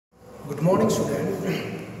Good morning, student.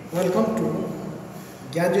 Welcome to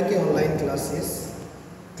Gyanjyoti online classes,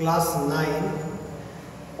 class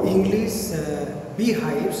 9, English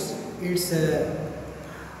beehives. It's a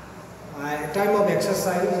time of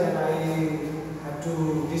exercise, and I have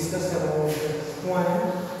to discuss about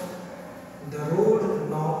poem, The Road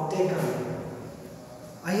Not Taken.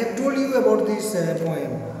 I have told you about this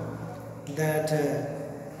poem that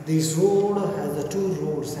this road has the two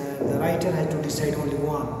roads and the writer has to decide only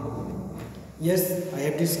one. Yes, I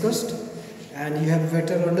have discussed and you have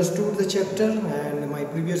better understood the chapter and my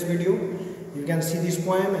previous video. You can see this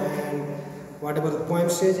poem and whatever the poem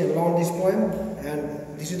says and learn this poem,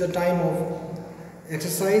 and this is the time of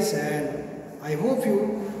exercise, and I hope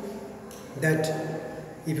you that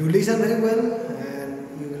if you listen very well and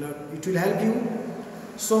it will help you.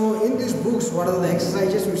 So in these books, what are the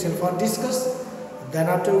exercises we shall first discuss, then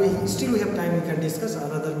after we have time we can discuss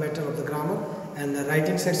another matter of the grammar, and the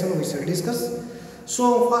writing section we shall discuss.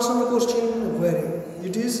 So first on the question, where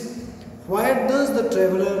it is, where does the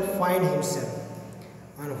traveler find himself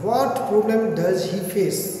and what problem does he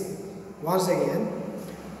face? Once again,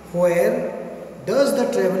 where does the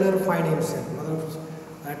traveler find himself,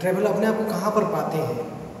 मतलब traveler अपने आप को कहाँ पर पाते हैं,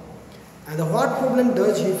 and what problem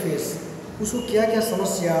does he face, उसको क्या क्या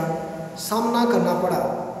समस्या सामना करना पड़ा.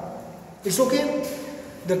 It's okay.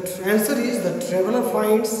 The answer is the traveler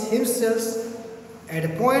finds himself at a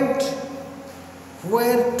point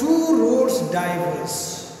where two roads diverge.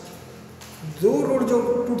 दो रोड जो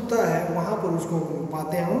टूटता है वहाँ पर उसको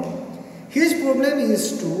पाते हैं हम. His problem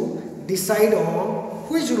is to decide on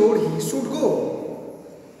which road he should go.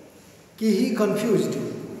 कि he confused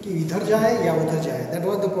कि इधर जाए या उधर जाए. That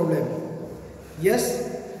was the problem. Yes.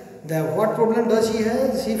 The what problem does he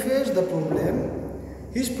has? He faced the problem.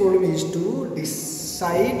 His problem is to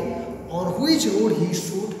decide on which road he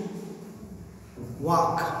should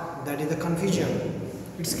walk. That is the confusion.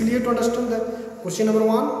 It's clear to understand the question number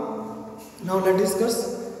 1. Now let's discuss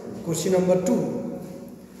question number 2.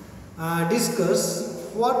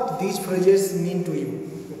 Discuss what these phrases mean to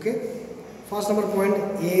you. Okay. First number point,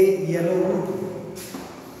 a yellow wood.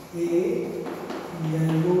 A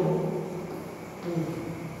yellow wood.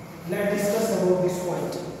 Let's discuss about this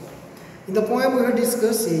point. In the poem we have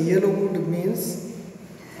discussed a yellow wood means,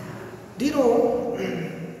 do you know,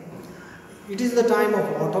 it is the time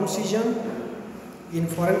of autumn season. In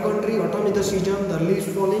foreign country, autumn is the season, the leaves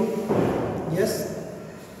falling. Yes.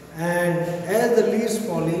 And as the leaves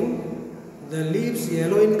falling, the leaves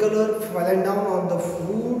yellow in color fallen down on the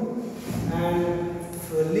wood, and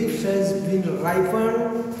the leaves has been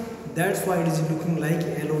ripened. That's why it is looking like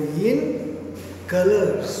yellow in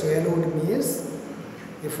color. So yellow means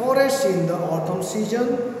a forest in the autumn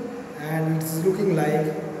season, and it's looking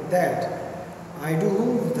like that. I do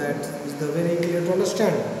hope that is the very clear to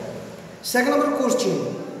understand. Second number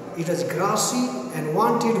question, it was grassy and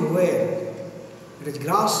wanted where? It is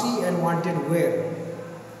grassy and wanted where?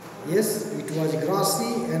 Yes, it was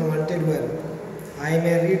grassy and wanted where? I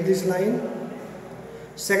may read this line.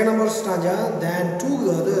 Second number stanza, then two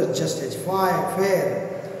others just as fair,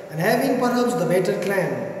 and having perhaps the better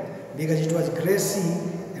clan, because it was grassy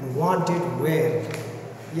and wanted where.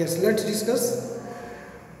 Yes, let's discuss.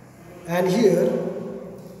 And here,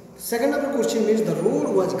 second number question means the road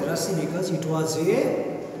was grassy because it was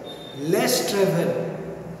a less travel.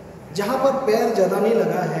 जहाँ पर पैर ज़्यादा नहीं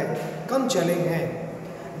लगा है, कम चले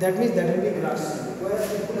हैं. That means that will be grassy. Where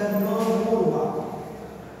people have no more walk.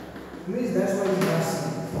 Means that's why it's grassy.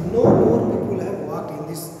 No more people have walked in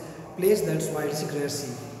this place. That's why it's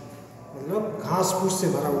grassy. मतलब घास फूस से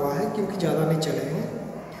भरा हुआ है क्योंकि ज़्यादा नहीं चले हैं.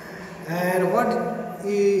 And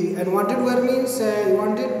wanted where means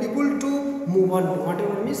wanted people to move on.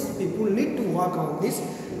 Whatever means people need to walk on this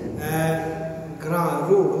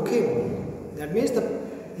road. Okay, that means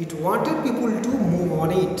it wanted people to move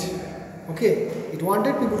on it. Okay, it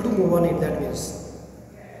wanted people to move on it. That means.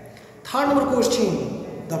 Third number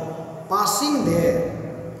question, the passing there.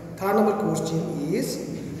 Third number question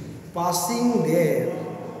is passing there.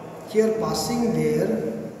 Here passing there.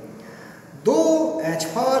 Though as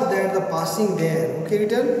far that the passing there. Okay,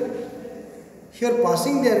 written. Here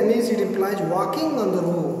passing there means it implies walking on the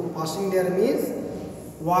road. Passing there means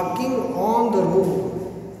walking on the road.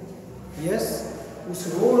 Yes, उस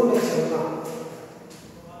road में चलना.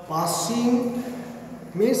 Passing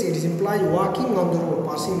means it is implies walking on the road.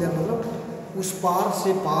 Passing there मतलब उस पार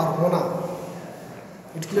से पार होना.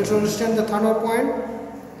 It's clear to understand the third point.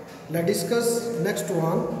 Let's discuss next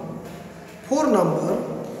one. 4 number.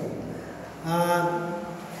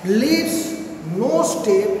 Leaves no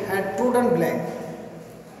step had trodden black.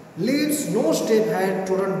 Leaves no step had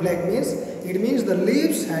trodden black means It means the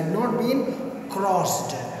leaves had not been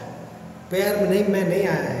crossed. पैर में नहीं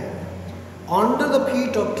आया है. Under the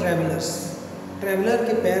feet of travelers. Traveler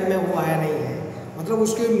के पैर में वो आया नहीं है. मतलब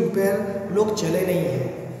उसके पैर लोग चले नहीं हैं.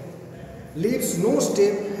 Leaves no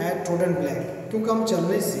step had trodden black. क्योंकि हम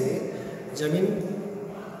चलने से जमीन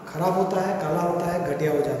खराब होता है, काला होता है,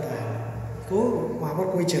 घटिया हो जाता है. तो वहाँ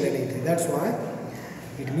पर कोई चले नहीं थे. That's why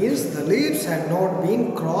it means the leaves had not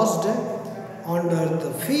been crossed under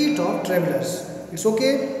the feet of travelers. It's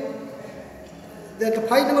okay. That the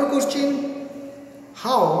 5 number question.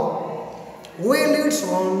 How way leads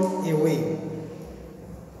on a way?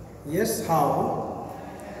 Yes, how?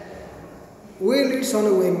 Way leads on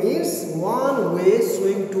a way means one way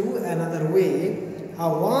showing to another way.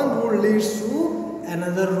 How one road leads to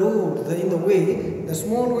another road. In the way, the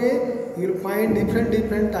small way, you will find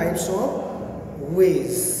different types of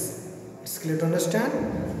ways. It's clear to understand?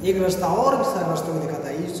 एक रास्ता और भी सारे रास्तों को दिखाता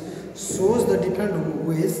है. It shows the different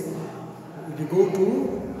ways. If you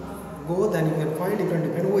go, then you can find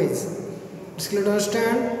different ways. It's clear to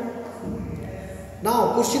understand?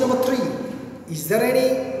 Now, question number 3. Is there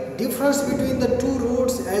any difference between the two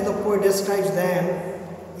roads as the poet describes them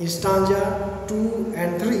in stanza 2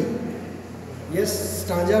 and 3? Yes,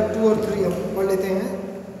 stanza 2 और 3 हम पढ़ लेते हैं.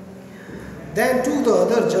 Then to the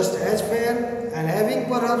other just as fair and having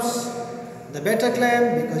perhaps the better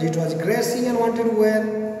claim because it was grassy and wanted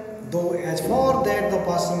wear, though as for that the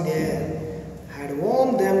passing there had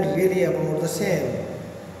warned them really about the same.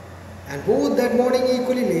 And both that morning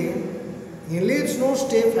equally lay, in leaves no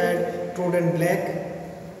step had trodden black.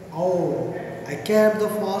 Oh, I kept the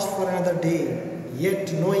fast for another day,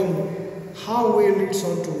 yet knowing how way leads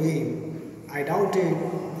on to way, I doubted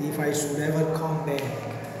if I should ever come back.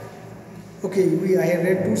 Okay, I have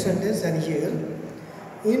read 2 sentences and here,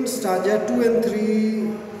 in stanza 2 and 3,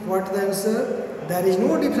 what the answer? There is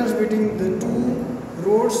no difference between the two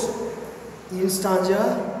roads in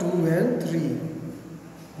stanza 2 and 3.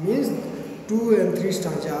 Means 2 and 3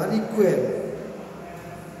 stanza are equal.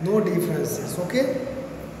 No differences. Okay.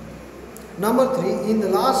 Number 3. In the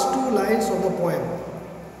last 2 lines of the poem.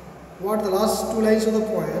 What the last 2 lines of the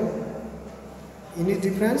poem? Any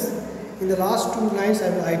difference? In the last 2 lines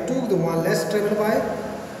I took the one less traveled by,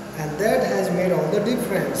 and that has made all the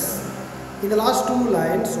difference. In the last 2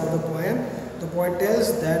 lines of the poem, the poet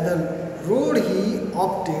tells that the road he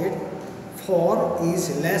opted for is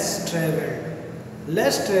less traveled.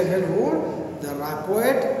 Less traveled road the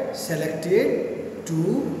poet selected to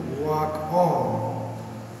walk on.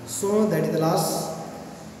 So that is the last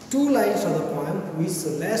 2 lines of the poem, which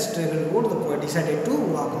less traveled road the poet decided to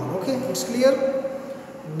walk on. Okay, it's clear.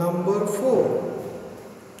 Number 4.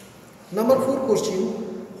 Number 4 question.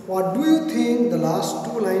 What do you think the last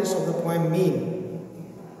 2 lines of the poem mean?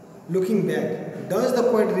 Looking back, does the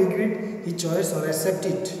poet regret his choice or accept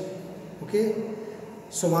it? Okay.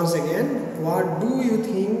 So once again, what do you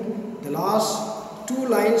think the last 2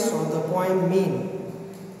 lines of the poem mean?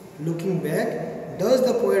 Looking back, does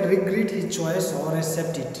the poet regret his choice or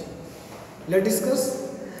accept it? Let's discuss.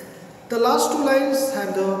 The last 2 lines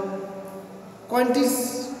have the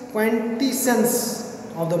quintessence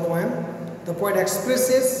of the poem. The poet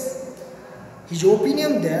expresses his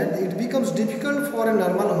opinion that it becomes difficult for a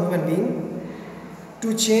normal human being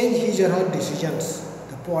to change his or her decisions.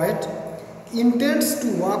 The poet intends to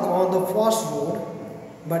walk on the first road,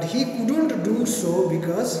 but he couldn't do so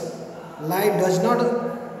because life does not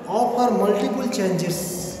offer multiple changes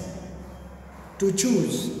to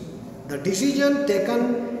choose. The decision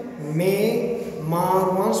taken may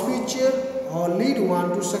mar one's future or lead one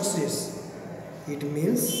to success. It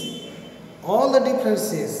means all the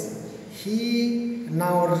differences. He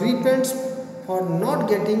now repents for not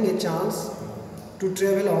getting a chance to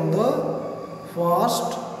travel on the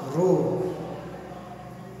first road.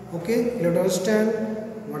 Okay, let us understand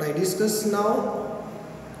what I discussed now.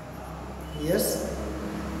 Yes.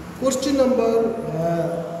 Question number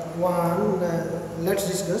 1. Let's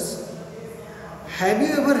discuss. Have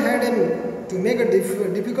you ever had to make a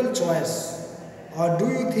difficult choice, or do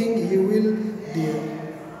you think you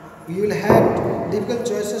will have difficult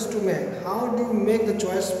choices to make? How do you make the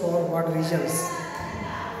choice, for what reasons?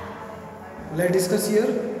 Let's discuss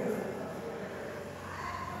here.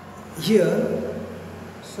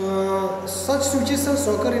 Such situations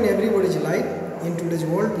occur in everybody's life. In today's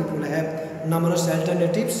world, people have numerous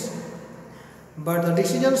alternatives, but the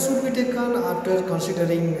decision should be taken after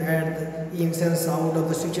considering the ins and outs of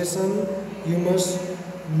the situation. You must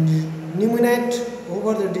ruminate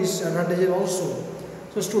over the disadvantages also.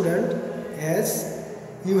 So student, as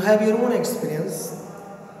you have your own experience,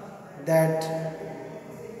 that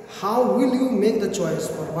how will you make the choice,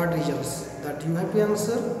 for what reasons? that you have to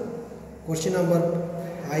answer. Question number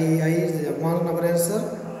one number answer.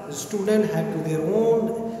 The student have to their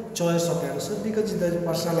own choice of answer because the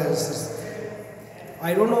personal answers.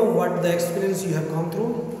 I don't know what the experience you have gone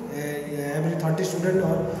through. Every 30 student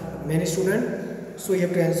or many student, so you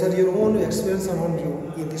have to answer your own experience around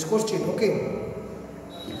you in this question. Okay.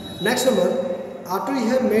 Next number. After you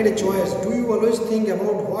have made a choice, do you always think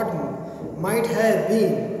about what might have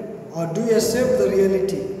been, or do you accept the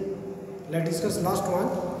reality? Let's discuss last one.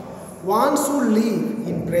 One should live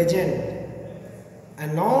in present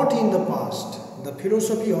and not in the past. The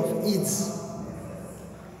philosophy of is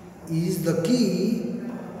the key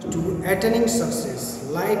to attaining success.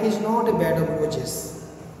 Life is not a bed of roses.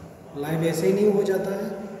 Life ऐसे ही नहीं हो जाता है,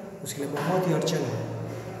 उसके लिए बहुत ही अड़चन है.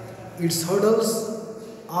 Its hurdles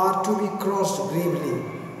are to be crossed bravely.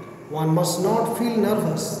 One must not feel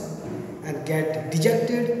nervous and get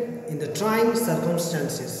dejected in the trying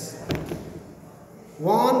circumstances.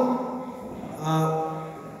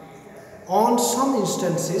 On some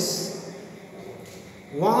instances,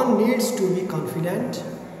 one needs to be confident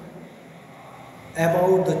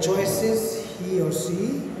about the choices he or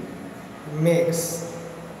she makes.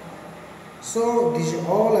 So this is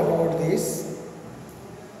all about this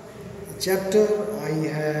chapter. I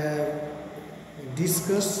have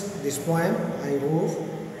discussed this poem. I hope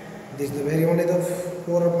this is the very only the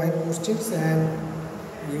 4 or 5 questions, and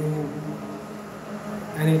you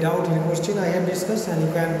any doubt in the question I have discussed, and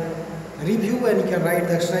you can review and you can write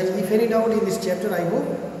the exercise. If any doubt in this chapter, I hope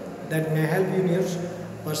that may help you in your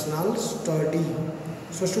personal study.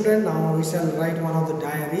 So student, now we shall write one of the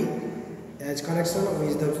diary as connection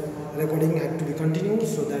with the recording have to be continued,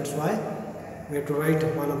 so that's why we have to write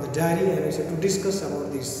one of the diary and we have to discuss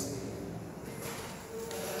about this.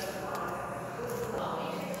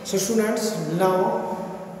 So students, now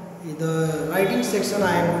in the writing section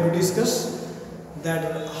I am going to discuss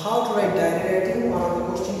that how to write diary writing. One of the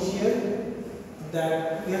questions here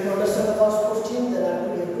that you have to understand the first question,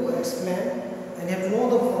 then you have to explain and you have to know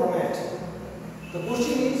the format. The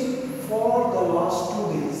question is, for the last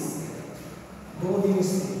 2 days,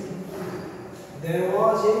 there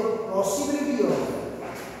was a possibility of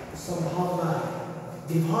somehow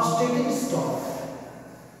devastating storm.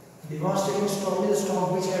 Devastating storm is a storm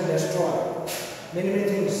which can destroy many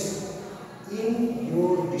things in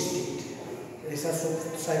your district. ऐसा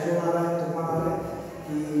cyclone आ रहा है, तूफान आ रहा है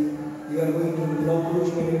कि you are going to lose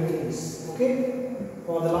many things. Okay?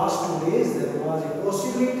 For the last 2 days, there was a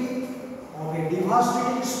possibility of a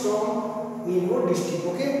devastating storm in your district.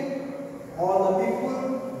 Okay? All the people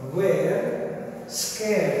were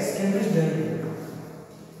scared. Scared.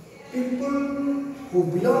 People who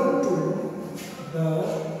belong to the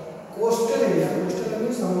coastal area means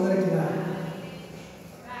samudra kinare,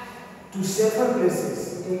 to safer places.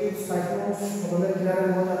 क्योंकि cyclones समुद्र किनारे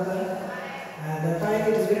में हो जाता है, and that time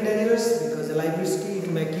it is very dangerous because the life is key, it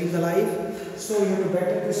may kill the life. So you have to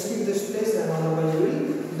better to skip this place, and otherwise you will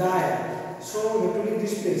die. So you have to leave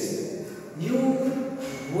this place. You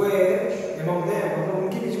were among them, मतलब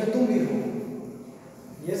उनके बीच में तुम भी हो.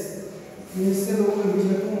 Yes, इनसे लोगों के बीच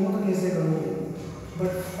में तुम उनका कैसे करोगे?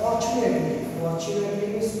 But fortunately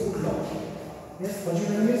means good luck. Yes,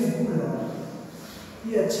 fortunately means good luck.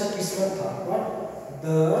 ये अच्छा किस्मत था. But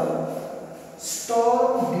the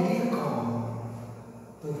storm didn't come.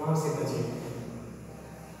 तूफान से बचे.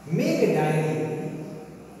 Make a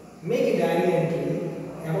diary entry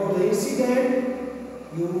about the incident.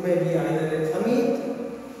 You may be either Amit,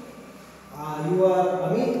 you are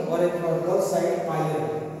Amit, or a girl side pilot.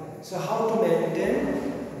 So how to maintain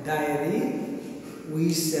diary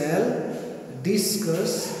we shall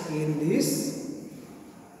discuss in this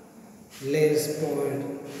last point.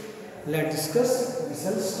 Let's discuss. We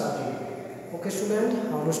shall start it. Okay,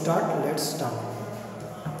 student, how to start? Let's start.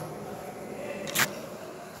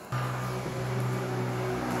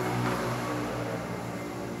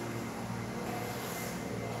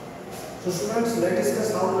 So students, let's discuss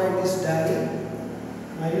how to write this diary.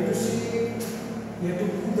 I need to see, you have to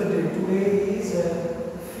put the date. Today is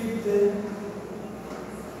 5th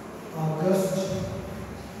August.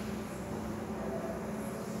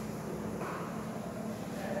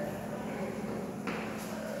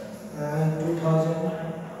 And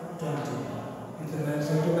 2020. To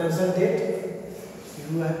mention date,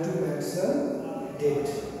 you have to mention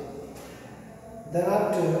date.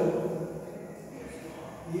 Thereafter,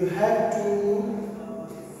 you have to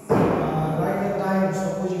write the time.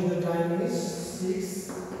 Suppose the time is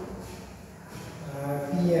 6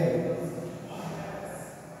 p.m.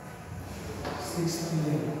 6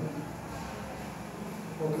 p.m.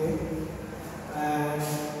 Okay. And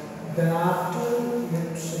thereafter, you have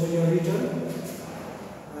to suppose you are written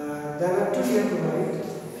then actually you have to write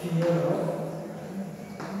fear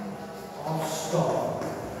of storm.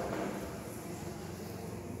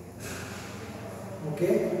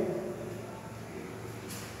 Okay,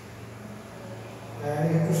 and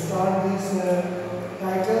you have to start this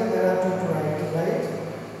title. There are two to write, right?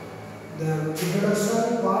 The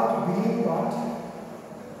introduction part, beginning part.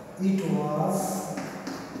 It was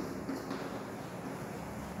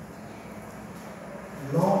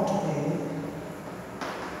not a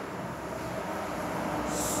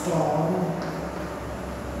storm,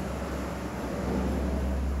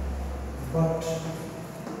 but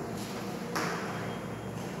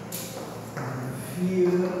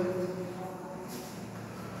fear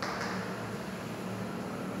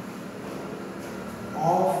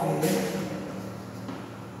of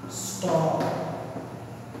a storm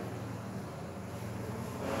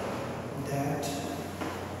that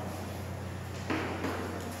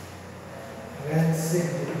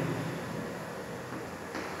ransacked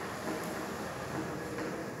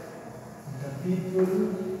the people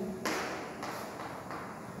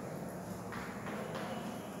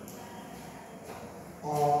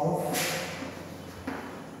of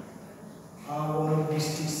our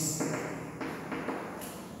districts.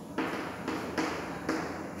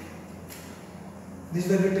 These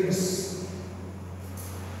are the greetings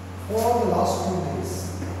for the last 2 days.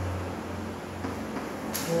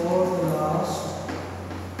 For the last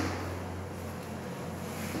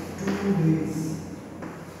 2 days,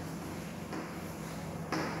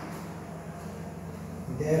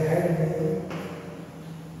 there had been announced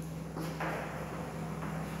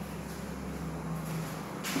that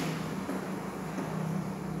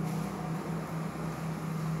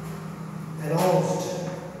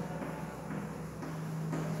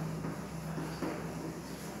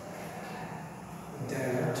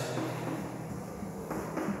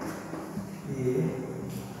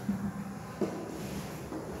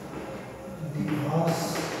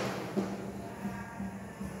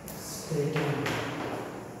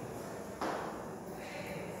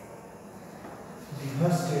a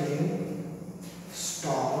devastating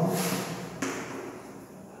storm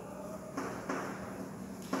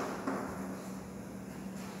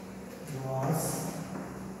was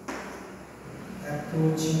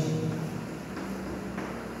approaching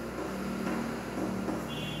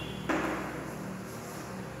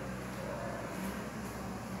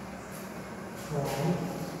from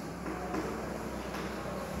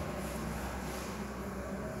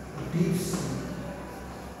deep sea.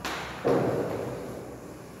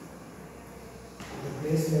 The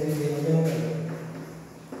place may be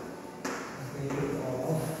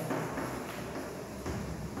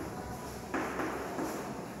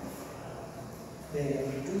Bay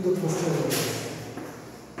of to the coastal areas.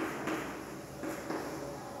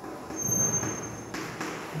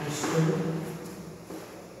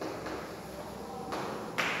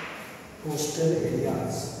 Coastal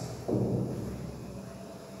areas.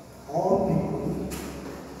 All people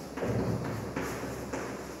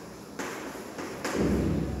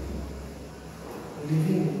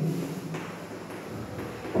living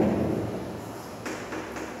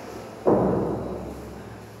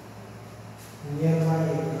nearby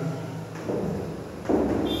area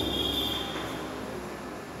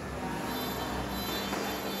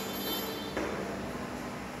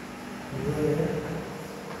where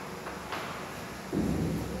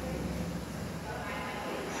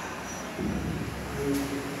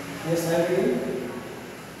yes, I will.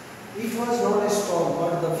 It was not a storm,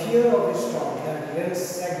 but the fear of a storm that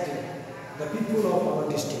ransacked the people of our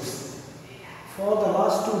districts. For the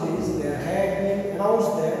last 2 days, there had been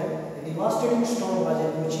announced that a devastating storm was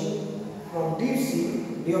approaching from deep sea,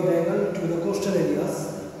 Bay of Bengal to the coastal areas.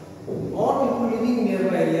 All people living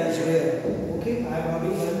nearby areas were. Okay, I am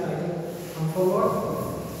already here. I think come forward.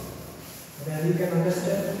 Then you can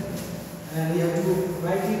understand, and you have to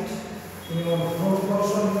write it in your note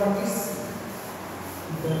portion practice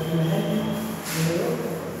that will help you in your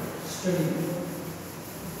study.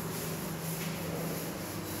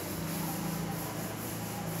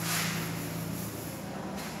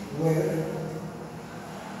 Where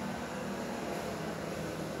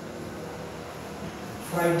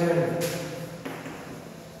frightened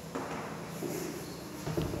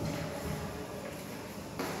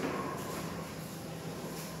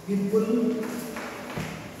people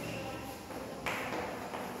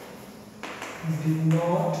did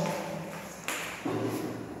not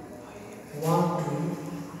want to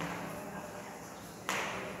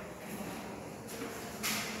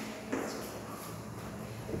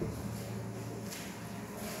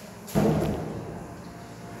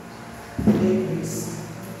take this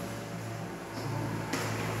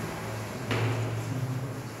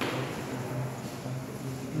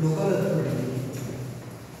local authority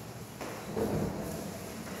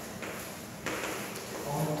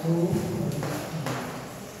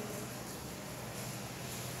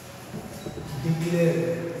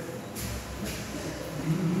declared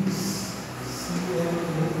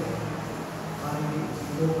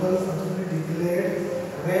local authority declared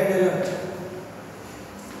red alert.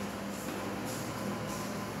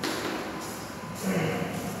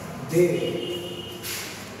 They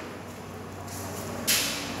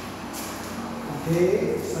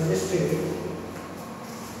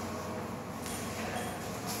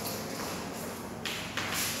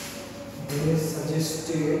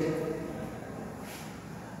suggested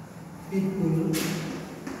people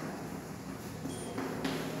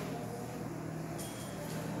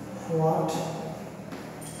what to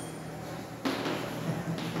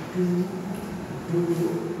do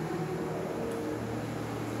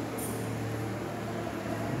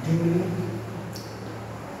during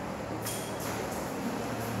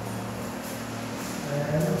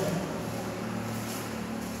and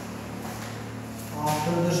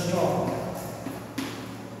after the storm.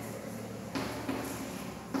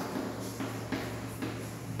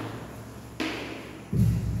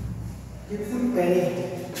 People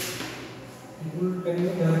panicked.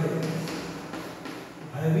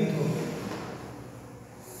 भयभीत हो गए.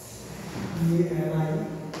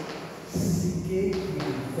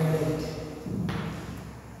 panicked.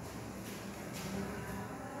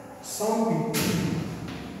 Some people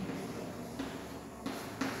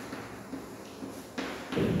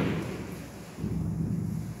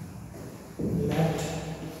left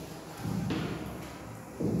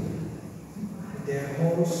their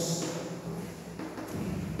homes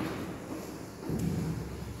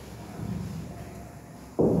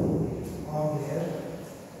on their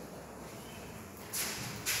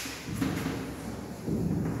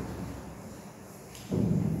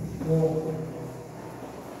home.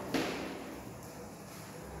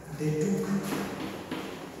 They took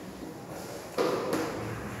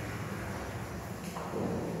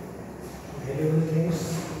valuable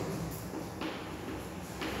things.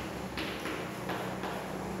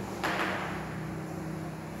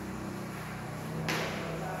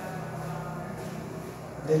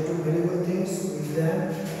 They took valuable things with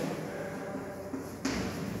them.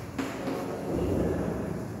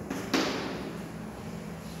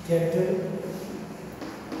 Cattle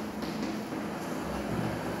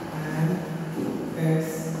and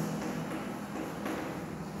pets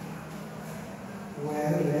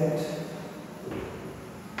were let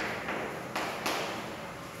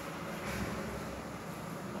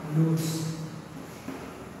loose.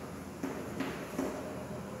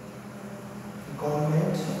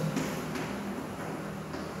 Government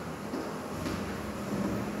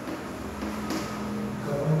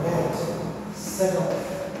set up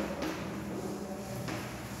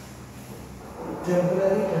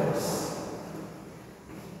temporary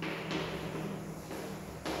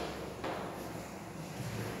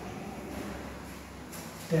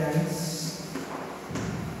tents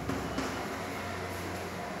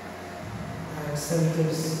and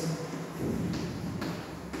shelters.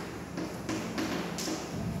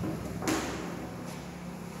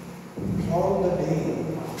 All the day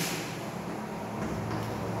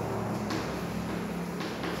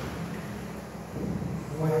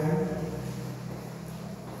when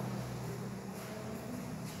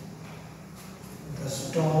the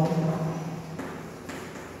storm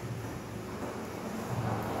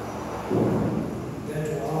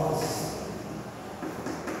that was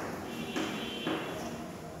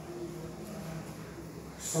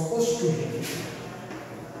supposed to hit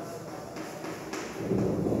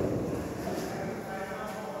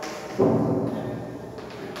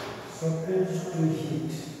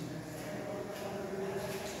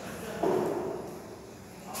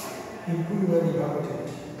people were evacuated.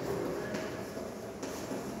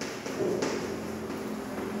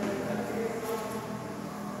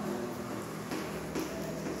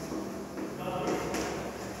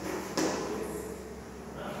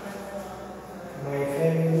 My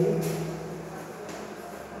family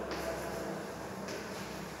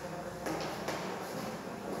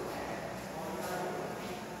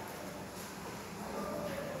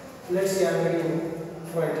let's say I'm very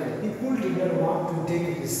frightened. People did not want to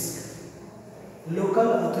take risk.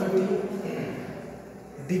 Local authority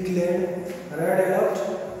declared red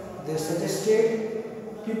alert. They suggested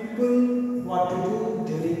people what to do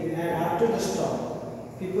during and after the storm.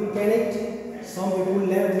 People panicked. Some people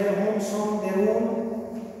left their homes on their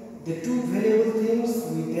own. They took valuable things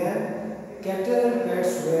with them. Cattle and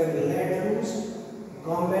pets were let loose.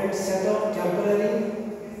 Government set up temporary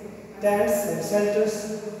tents and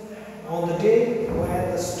shelters on the day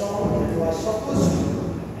when the storm was supposed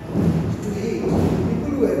to hit.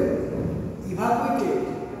 People were evacuated.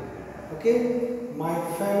 Okay, my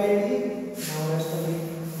family, now let's study,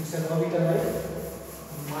 it's a Kavita, right?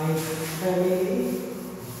 My family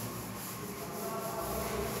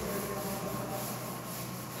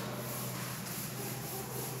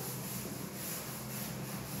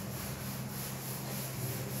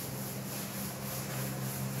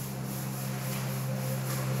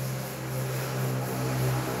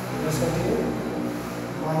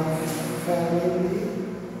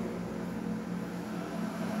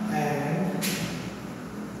and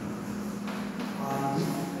I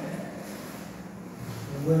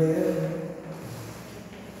were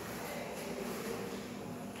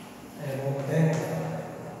among them.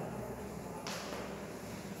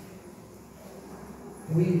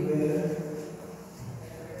 We were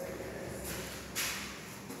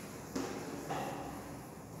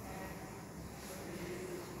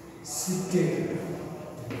seated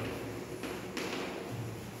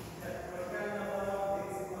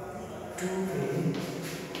to a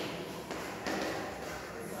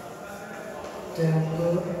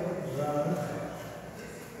temple run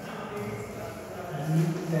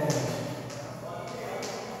tent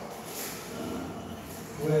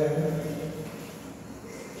where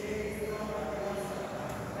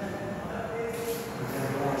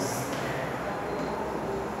there was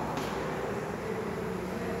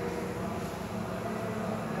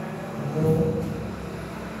no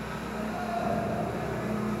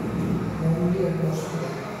only atmosphere.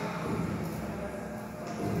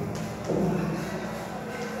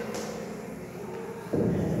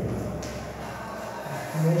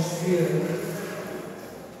 Atmosphere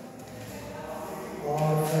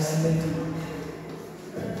or facility,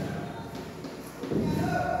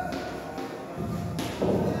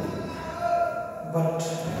 but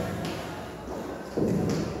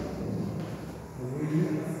we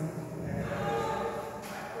were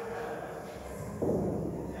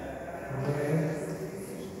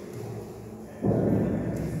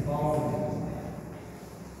bound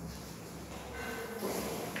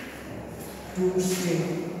to stay.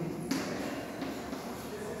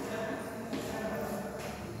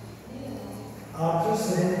 After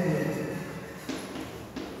 7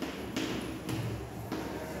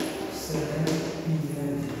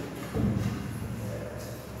 p.m.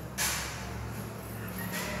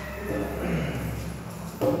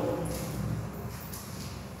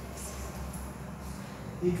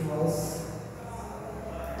 It was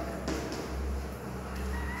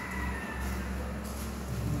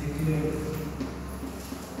declared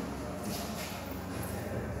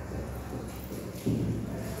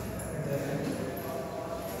that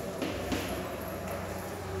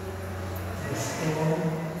the storm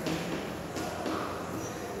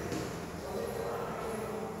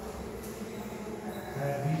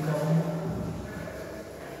had become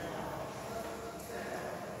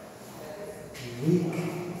weak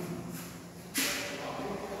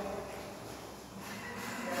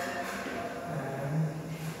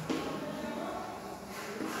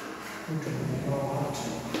and could not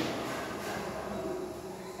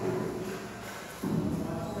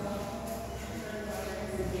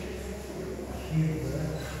hear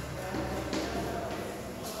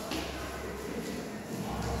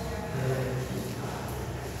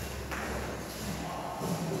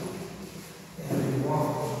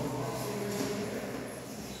everyone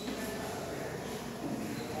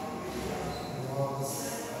was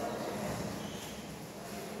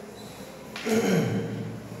beat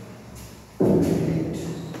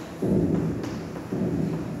and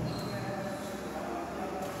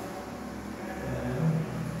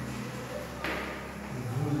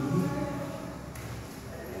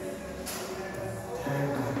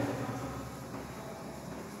thank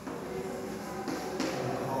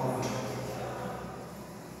God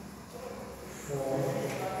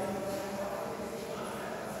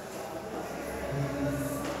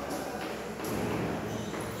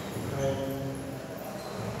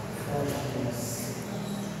for forgiveness.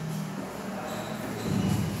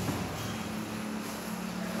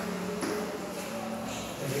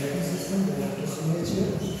 The writing system, the letter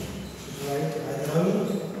signature, right?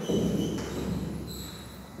 Adhani.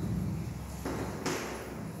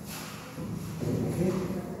 Okay.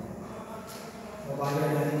 Abaya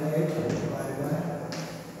diary, right? Abaya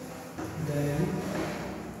diary.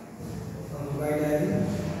 Abaya diary.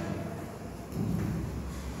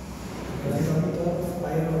 Write on the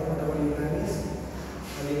file of whatever you have is.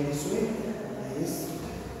 And in this way, this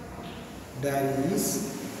diary is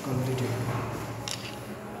completed.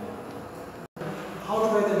 How to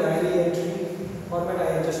write the diary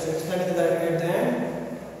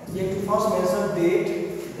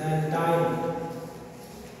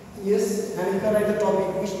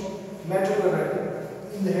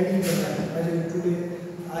beginning of the time. As in today,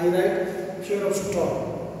 I write fear of storm.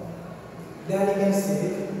 Then you can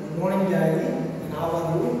say, good morning diary, and how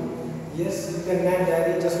are you? Yes, you can name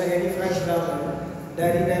diary just like any French grammar.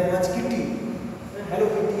 Diary name was Kitty. Hello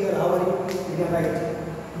Kitty, or how are you? You can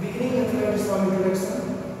write. Beginning of the is from introduction.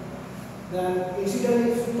 Then incident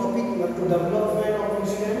is topic, you have to development of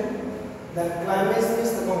incident. Then climax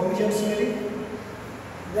is the conclusion story.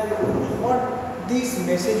 Then what this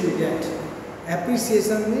message you get?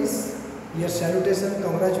 Appreciation means your salutation,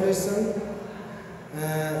 congratulations.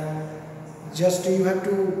 Just you have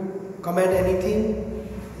to comment anything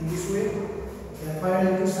in this way. Then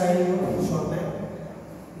finally to sign your short name.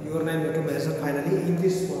 Your name you have to mention finally in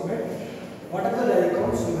this format. Whatever the diary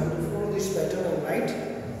comes, you have to follow this pattern and write.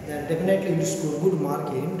 Then definitely you will score good mark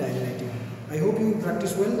in diary writing. I hope you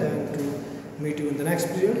practice well and to meet you in the next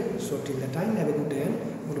period. So till that time, have a good day and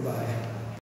goodbye.